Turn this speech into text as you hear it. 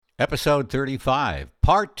Episode 35,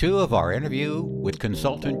 Part 2 of our interview with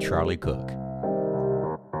consultant Charlie Cook.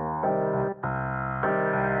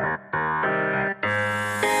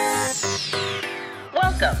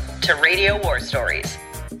 Welcome to Radio War Stories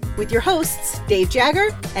with your hosts, Dave Jagger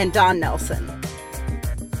and Don Nelson.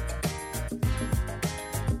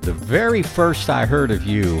 The very first I heard of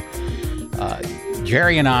you,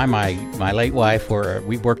 Jerry and I, my late wife,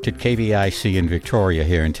 we worked at KVIC in Victoria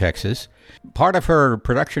here in Texas. Part of her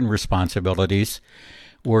production responsibilities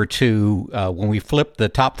were to, when we flipped the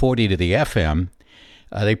top 40 to the FM,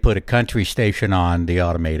 they put a country station on the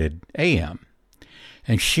automated AM.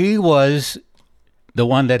 And she was the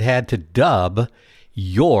one that had to dub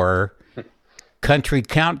your country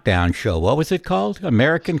countdown show. What was it called?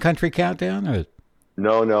 American Country Countdown? Or?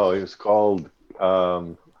 No, it was called,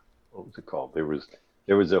 what was it called? There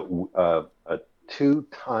was a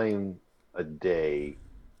 2-time-a-day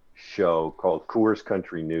show called Coors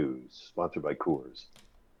Country News, sponsored by Coors,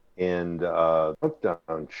 and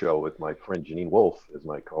countdown show with my friend Janine Wolf as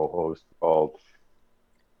my co-host called,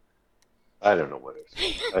 I don't know what it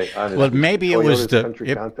is. Well, maybe it was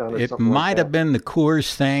it might have been the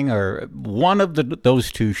Coors thing or one of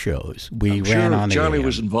those two shows we ran on. Charlie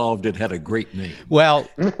was involved. It had a great name. Well,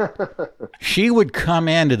 she would come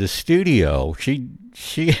into the studio. She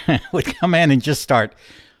would come in and just start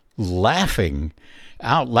laughing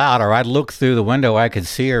out loud, or I'd look through the window. I could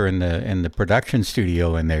see her in the production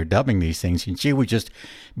studio, and they're dubbing these things, and she would just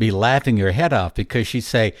be laughing her head off because she'd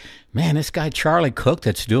say, "Man, this guy Charlie Cook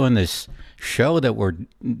that's doing this show that we're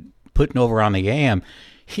putting over on the AM,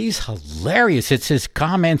 he's hilarious. It's his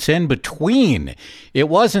comments in between. It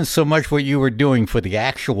wasn't so much what you were doing for the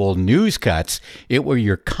actual news cuts. It were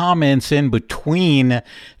your comments in between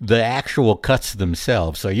the actual cuts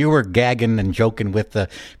themselves. So you were gagging and joking with the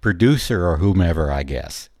producer or whomever, I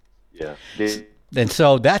guess." Yeah. And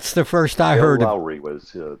so that's the first I heard. Lowry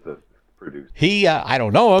was the producer. He, I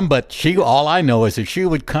don't know him, but all I know is that she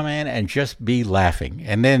would come in and just be laughing.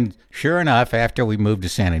 And then, sure enough, after we moved to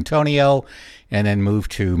San Antonio and then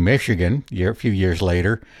moved to Michigan a few years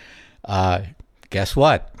later, guess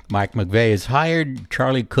what? Mike McVeigh is hired.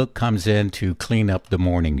 Charlie Cook comes in to clean up the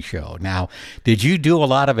morning show. Now, did you do a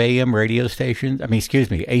lot of AM radio stations?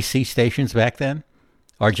 AC stations back then?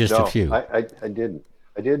 Or just a few? I didn't.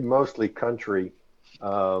 I did mostly country,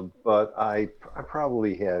 but I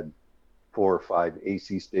probably had 4 or 5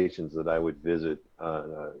 AC stations that I would visit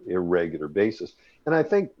on an irregular basis. And I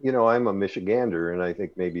think, I'm a Michigander, and I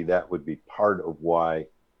think maybe that would be part of why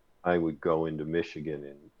I would go into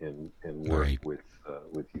Michigan and work right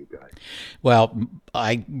with you guys. Well,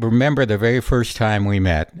 I remember the very first time we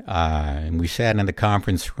met, and we sat in the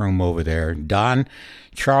conference room over there.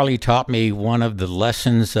 Charlie taught me one of the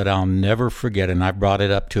lessons that I'll never forget, and I brought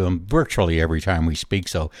it up to him virtually every time we speak,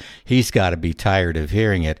 so he's got to be tired of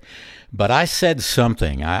hearing it. But I said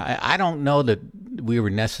something. I don't know that we were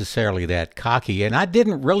necessarily that cocky, and I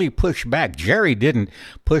didn't really push back. Jerry didn't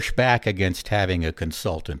push back against having a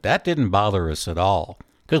consultant. That didn't bother us at all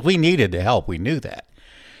because we needed the help. We knew that.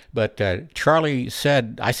 But I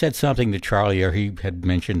said something to Charlie, or he had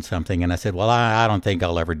mentioned something, and I said, well, I don't think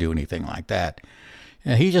I'll ever do anything like that.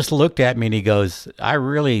 And he just looked at me and he goes, I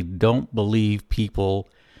really don't believe people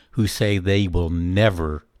who say they will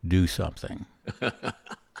never do something.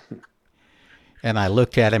 And I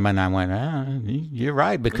looked at him and I went, you're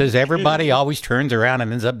right, because everybody always turns around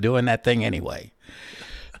and ends up doing that thing anyway.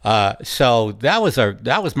 So that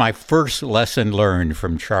was my first lesson learned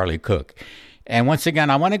from Charlie Cook. And once again,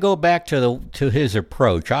 I want to go back to his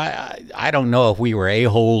approach. I don't know if we were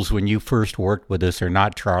a-holes when you first worked with us or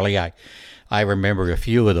not, Charlie. I remember a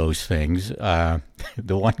few of those things. The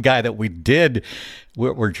one guy that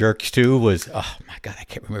we're jerks to was, oh my God, I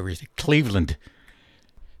can't remember his name, Cleveland.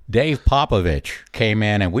 Dave Popovich came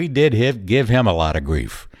in, and we did give him a lot of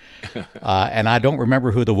grief. And I don't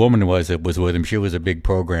remember who the woman was that was with him. She was a big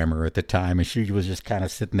programmer at the time, and she was just kind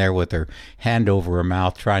of sitting there with her hand over her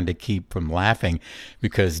mouth trying to keep from laughing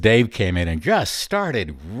because Dave came in and just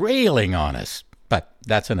started railing on us. But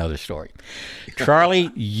that's another story.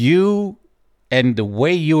 Charlie, you and the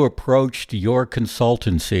way you approached your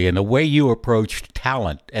consultancy and the way you approached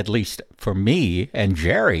talent, at least for me and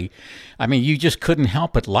Jerry, I mean, you just couldn't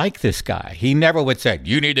help but like this guy. He never would say,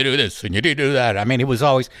 you need to do this and you need to do that. I mean, it was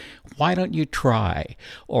always, why don't you try?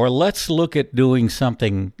 Or let's look at doing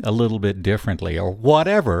something a little bit differently or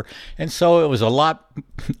whatever. And so it was a lot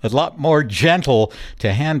more gentle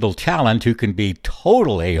to handle talent who can be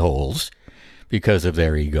total a-holes because of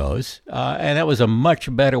their egos. And that was a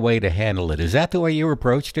much better way to handle it. Is that the way you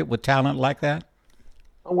approached it with talent like that?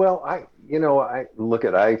 Well, I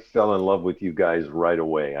fell in love with you guys right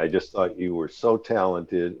away. I just thought you were so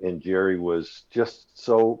talented, and Jerry was just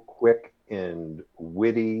so quick and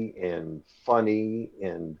witty and funny,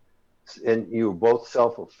 and you were both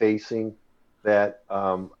self-effacing. That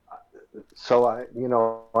so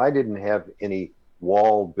I didn't have any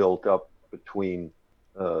wall built up between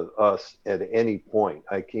us at any point.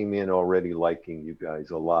 I came in already liking you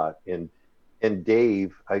guys a lot, and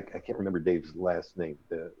Dave, I can't remember Dave's last name,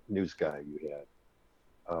 the news guy you had.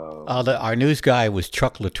 Our news guy was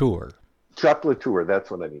Chuck Latour. Chuck Latour,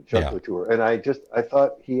 that's what I mean, Chuck Latour. And I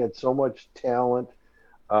thought he had so much talent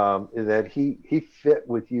that he fit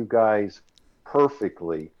with you guys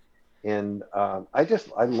perfectly. And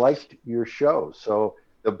I liked your show. So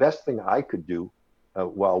the best thing I could do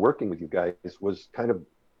while working with you guys was kind of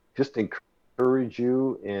just encourage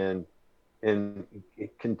you and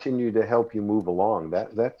continue to help you move along.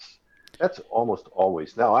 That's almost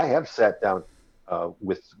always. Now, I have sat down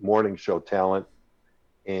with morning show talent,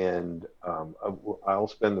 and I'll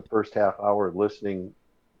spend the first half hour listening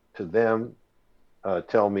to them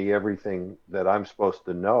tell me everything that I'm supposed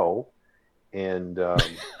to know, and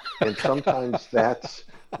sometimes that's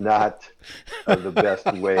not the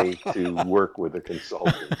best way to work with a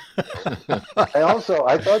consultant.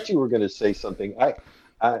 I thought you were going to say something.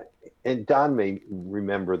 And Don may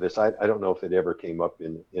remember this. I don't know if it ever came up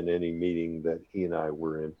in any meeting that he and I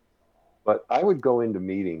were in, but I would go into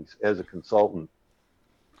meetings as a consultant,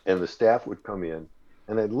 and the staff would come in,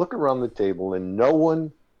 and I'd look around the table, and no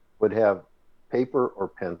one would have paper or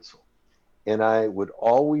pencil. And I would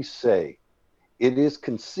always say, it is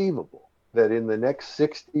conceivable that in the next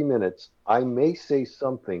 60 minutes, I may say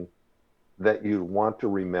something that you want to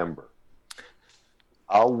remember.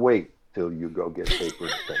 I'll wait till you go get paper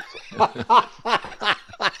and pencil.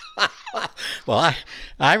 Well,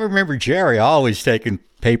 I remember Jerry always taking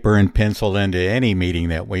paper and pencil into any meeting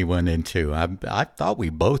that we went into. I thought we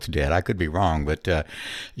both did. I could be wrong, but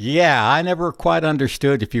I never quite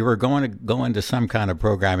understood if you were going to go into some kind of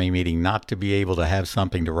programming meeting not to be able to have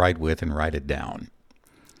something to write with and write it down.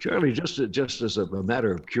 Charlie, just as a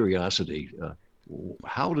matter of curiosity,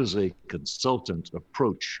 how does a consultant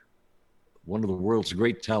approach one of the world's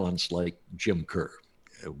great talents like Jim Kerr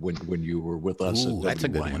when you were with us? Ooh, at that's a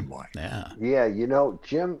good WYNY. one. Yeah. Yeah,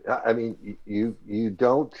 Jim, I mean, you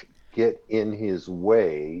don't get in his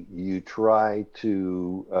way. You try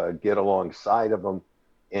to get alongside of him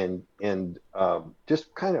and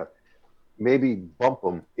just kind of maybe bump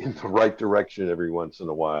him in the right direction every once in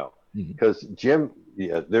a while. Because Jim,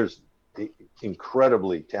 there's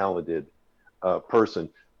incredibly talented person,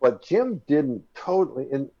 but Jim didn't totally,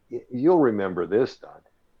 and you'll remember this, Don.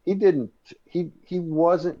 He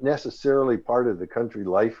wasn't necessarily part of the Country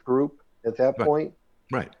Life group at that point.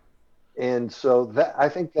 Right. And so I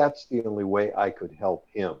think that's the only way I could help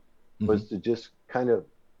him was to just kind of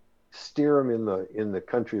steer him in the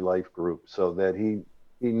Country Life group so that he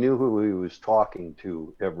knew who he was talking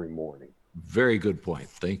to every morning. Very good point.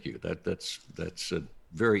 Thank you. That's a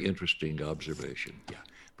very interesting observation. Yeah.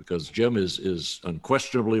 Because Jim is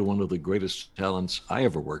unquestionably one of the greatest talents I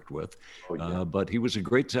ever worked with. Oh, yeah. But he was a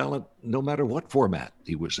great talent no matter what format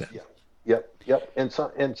he was in. Yeah. Yep. And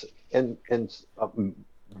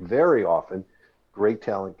very often, great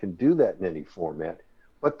talent can do that in any format.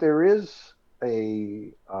 But there is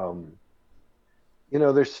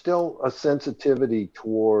there's still a sensitivity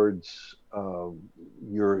towards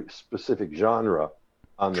your specific genre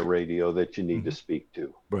on the radio that you need to speak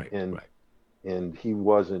to. Right. And he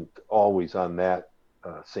wasn't always on that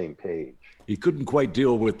same page. He couldn't quite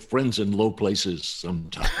deal with friends in low places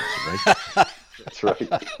sometimes, right? That's right.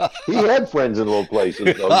 He had friends in low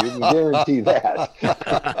places, though. You can guarantee that.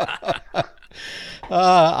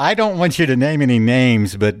 I don't want you to name any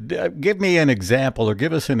names, but give me an example, or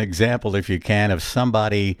give us an example, if you can, of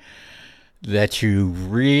somebody that you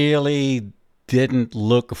really didn't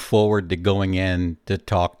look forward to going in to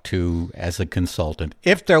talk to as a consultant.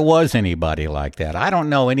 If there was anybody like that. I don't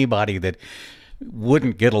know anybody that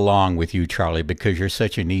wouldn't get along with you, Charlie, because you're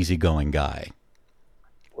such an easygoing guy.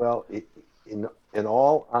 Well, in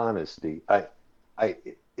all honesty, I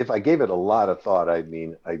if I gave it a lot of thought, I'd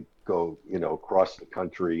go, across the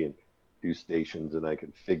country and do stations and I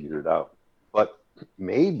could figure it out. But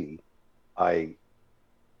maybe I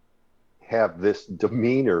have this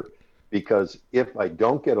demeanor because if I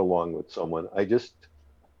don't get along with someone, I just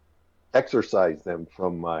exercise them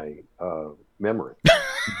from my memory.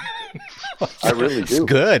 I really do.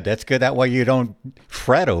 That's good. That way you don't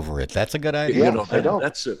fret over it. That's a good idea. I don't.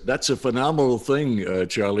 That's a phenomenal thing,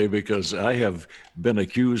 Charlie, because I have been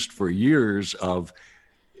accused for years of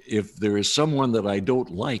if there is someone that I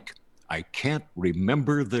don't like, I can't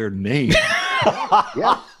remember their name.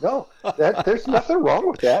 Yeah, no, there's nothing wrong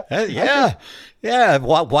with that. Yeah.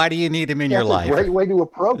 Why do you need him in your life? That's a great way to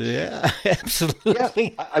approach. Yeah,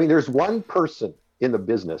 absolutely. Yeah. I mean, there's one person in the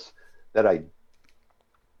business that I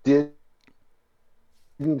didn't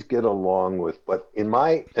get along with, but and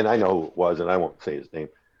I know who it was, and I won't say his name,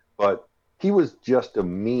 but he was just a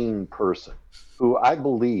mean person who I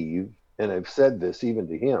believe, and I've said this even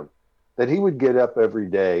to him, that he would get up every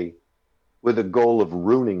day with a goal of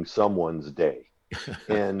ruining someone's day.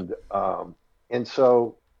 And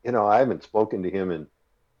so, I haven't spoken to him in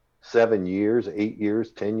 7 years, 8 years,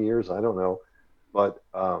 10 years, I don't know. But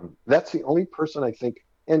that's the only person I think,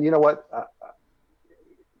 and you know what,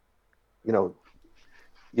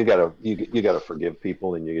 you gotta forgive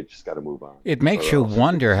people, and you just gotta move on. It makes you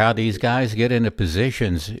wonder how these guys get into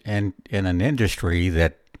positions and in an industry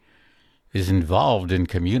that is involved in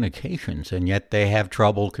communications, and yet they have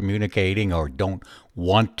trouble communicating or don't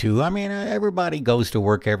want to. I mean, everybody goes to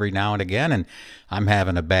work every now and again, and I'm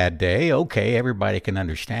having a bad day. Okay, everybody can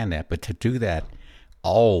understand that, but to do that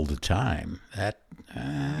all the time, that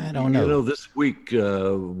I don't know. This week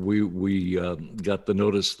we got the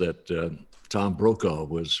notice that Tom Brokaw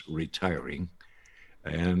was retiring,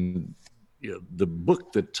 and the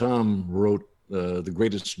book that Tom wrote, The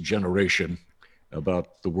Greatest Generation,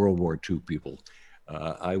 about the World War II people.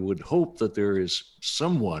 I would hope that there is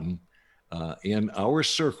someone in our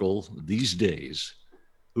circle these days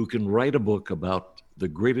who can write a book about the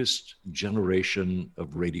greatest generation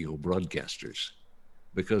of radio broadcasters,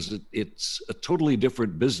 because it's a totally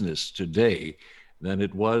different business today than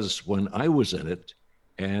it was when I was in it.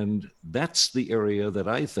 And that's the area that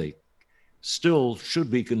I think still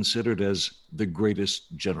should be considered as the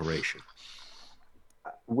greatest generation.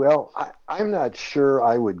 Well, I'm not sure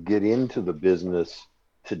I would get into the business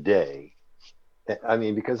today. I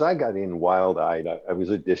mean, because I got in wild-eyed. I was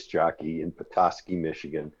a disc jockey in Petoskey,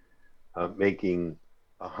 Michigan, making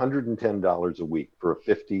 $110 a week for a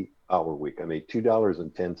 50-hour week. I made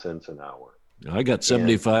 $2.10 an hour. I got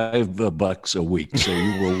 $75 a week, so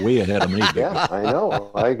you were way ahead of me. Yeah, I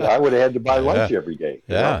know. I would have had to buy lunch every day.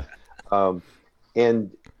 Yeah.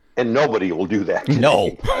 And nobody will do that.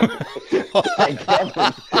 No.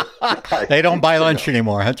 They don't buy lunch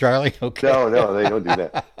anymore, huh, Charlie? Okay. No, they don't do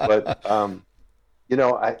that. But,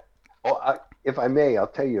 if I may, I'll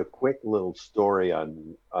tell you a quick little story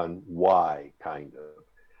on why, kind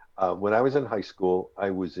of. When I was in high school,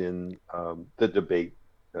 I was in the debate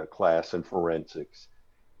class in forensics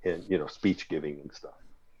and, speech giving and stuff.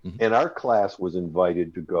 Mm-hmm. And our class was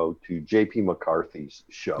invited to go to J.P. McCarthy's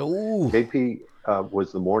show. Ooh. J.P.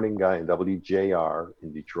 Was the morning guy in WJR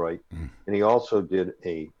in Detroit. Mm. And he also did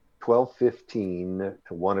a 12:15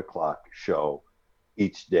 to 1 o'clock show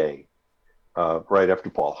each day, right after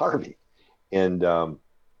Paul Harvey. And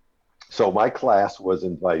so my class was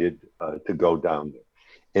invited to go down there.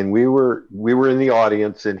 And we were in the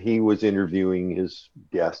audience, and he was interviewing his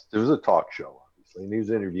guests. It was a talk show, obviously, and he was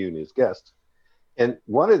interviewing his guests. And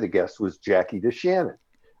one of the guests was Jackie DeShannon.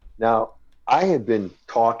 Now, I had been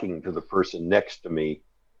talking to the person next to me,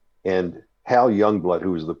 and Hal Youngblood,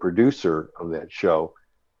 who was the producer of that show.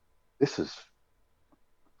 This is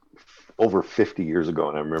over 50 years ago,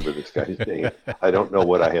 and I remember this guy's name. I don't know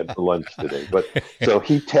what I had for lunch today. But so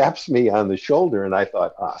he taps me on the shoulder, and I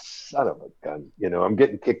thought, son of a gun. I'm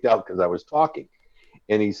getting kicked out because I was talking.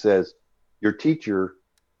 And he says, your teacher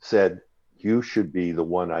said, you should be the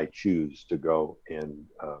one I choose to go and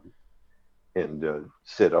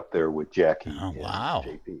sit up there with Jackie. Oh, wow.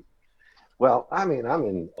 JP. Well, I mean, I'm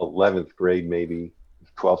in 11th grade, maybe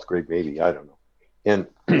 12th grade, maybe, I don't know. And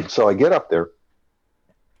so I get up there,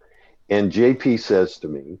 and JP says to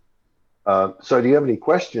me, so do you have any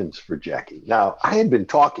questions for Jackie? Now, I had been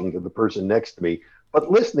talking to the person next to me, but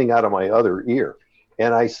listening out of my other ear.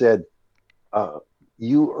 And I said,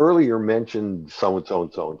 you earlier mentioned so-and-so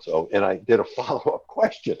and so-and-so, and I did a follow-up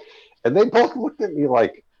question. And they both looked at me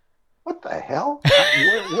like, what the hell?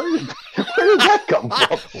 Where did that come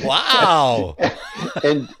from? Wow.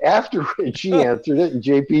 And after she answered it, and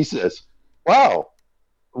JP says, wow,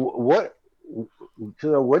 what's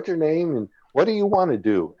your name and what do you want to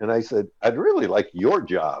do? And I said, I'd really like your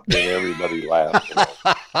job. And everybody laughed.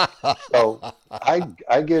 So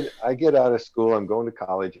I get out of school. I'm going to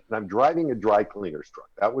college, and I'm driving a dry cleaner's truck.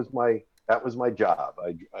 That was my job.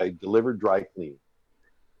 I delivered dry cleaning.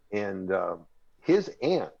 And his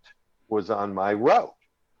aunt was on my route.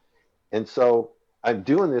 And so I'm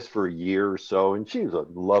doing this for a year or so, and she was a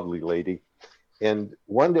lovely lady. And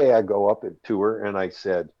one day I go up to her and I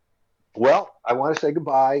said, well, I want to say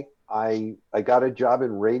goodbye. I got a job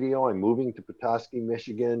in radio. I'm moving to Petoskey,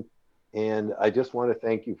 Michigan, and I just want to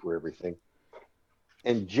thank you for everything.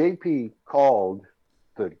 And JP called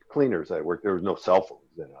the cleaners I worked. There was no cell phones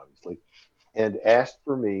then, obviously, and asked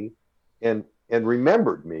for me and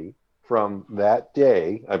remembered me from that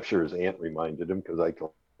day. I'm sure his aunt reminded him because I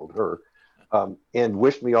told her, and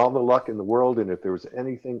wished me all the luck in the world. And if there was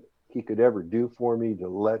anything he could ever do for me, to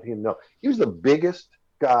let him know. He was the biggest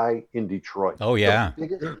guy in Detroit. Oh, yeah. The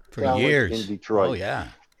biggest For talent years. in Detroit. Oh, yeah.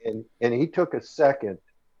 And he took a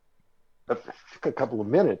couple of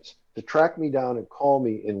minutes to track me down and call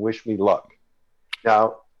me and wish me luck.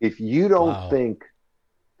 Now, if you don't think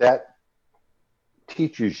that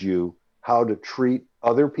teaches you how to treat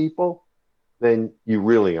other people, then you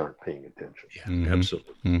really aren't paying attention. Yeah,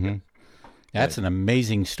 absolutely. Mm-hmm. That's an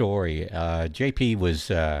amazing story. JP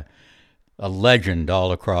was a legend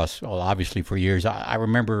all across, well, obviously for years. I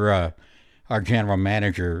remember our general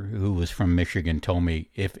manager, who was from Michigan, told me,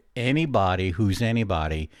 if anybody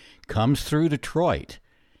comes through Detroit,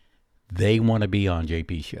 they want to be on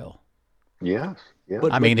JP's show. Yes. Yeah.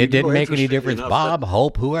 I mean, it didn't make any difference. Bob,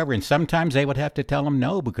 Hope, whoever, and sometimes they would have to tell him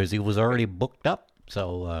no because he was already booked up.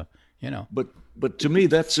 So, But to me,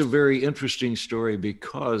 that's a very interesting story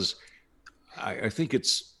because I think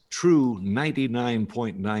it's true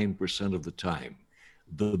 99.9% of the time.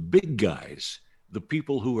 The big guys, the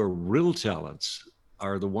people who are real talents,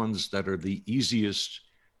 are the ones that are the easiest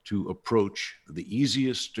to approach, the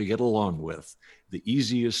easiest to get along with, the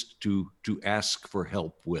easiest to ask for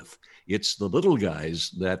help with. It's the little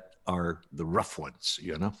guys that are the rough ones,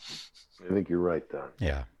 I think you're right, Don.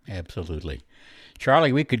 Yeah, absolutely.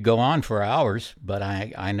 Charlie, we could go on for hours, but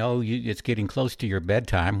I know it's getting close to your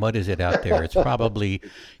bedtime. What is it out there? It's probably,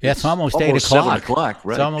 it's almost 8 o'clock. 7 o'clock,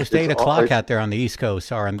 right? It's almost 8 o'clock out there on the East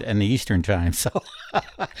Coast or in the Eastern time. So,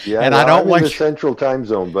 yeah, and well, I don't I'm want in the Central time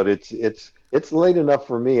zone, but it's late enough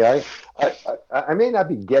for me. I may not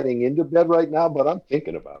be getting into bed right now, but I'm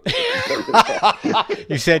thinking about it.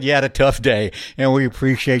 You said you had a tough day, and we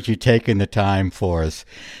appreciate you taking the time for us.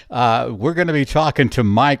 We're going to be talking to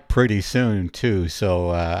Mike pretty soon, too,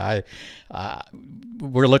 so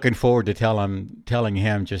we're looking forward to telling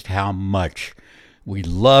him just how much we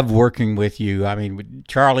love working with you. I mean,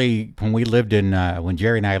 Charlie, when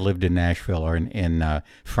Jerry and I lived in Nashville or in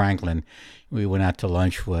Franklin, we went out to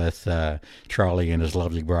lunch with Charlie and his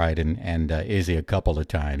lovely bride and Izzy a couple of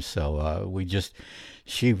times. So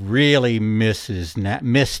she really missed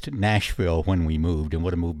Nashville when we moved and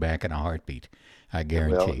would have moved back in a heartbeat, I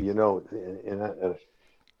guarantee. Well, and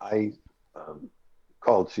I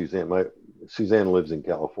called Suzanne. Suzanne lives in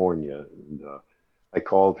California, and I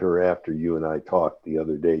called her after you and I talked the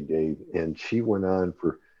other day, Dave, and she went on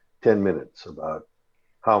for 10 minutes about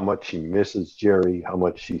how much she misses Jerry, how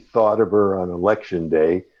much she thought of her on election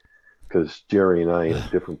day, because Jerry and I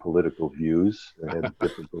had different political views. And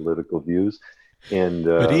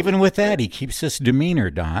but even with that, he keeps this demeanor,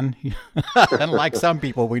 Don, unlike some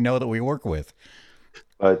people we know that we work with.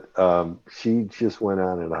 But she just went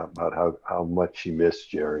on and on about how much she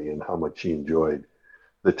missed Jerry and how much she enjoyed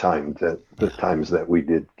the times that we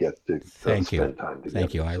did get to spend time together.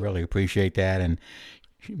 Thank you. I really appreciate that. And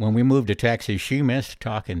when we moved to Texas, she missed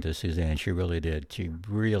talking to Suzanne. She really did. She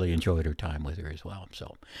really enjoyed her time with her as well.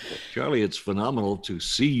 So, Charlie, it's phenomenal to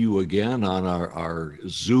see you again on our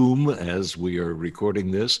Zoom as we are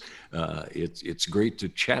recording this. It's great to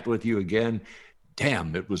chat with you again.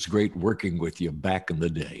 Damn, it was great working with you back in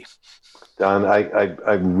the day. Don,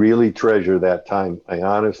 I really treasure that time. I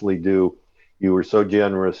honestly do. You were so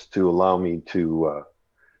generous to allow me to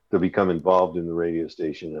become involved in the radio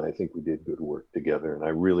station, and I think we did good work together, and I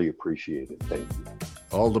really appreciate it. Thank you.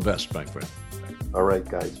 All the best, my friend. All right,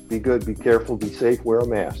 guys. Be good, be careful, be safe, wear a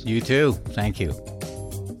mask. You too. Thank you.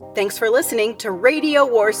 Thanks for listening to Radio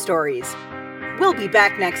War Stories. We'll be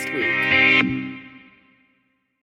back next week.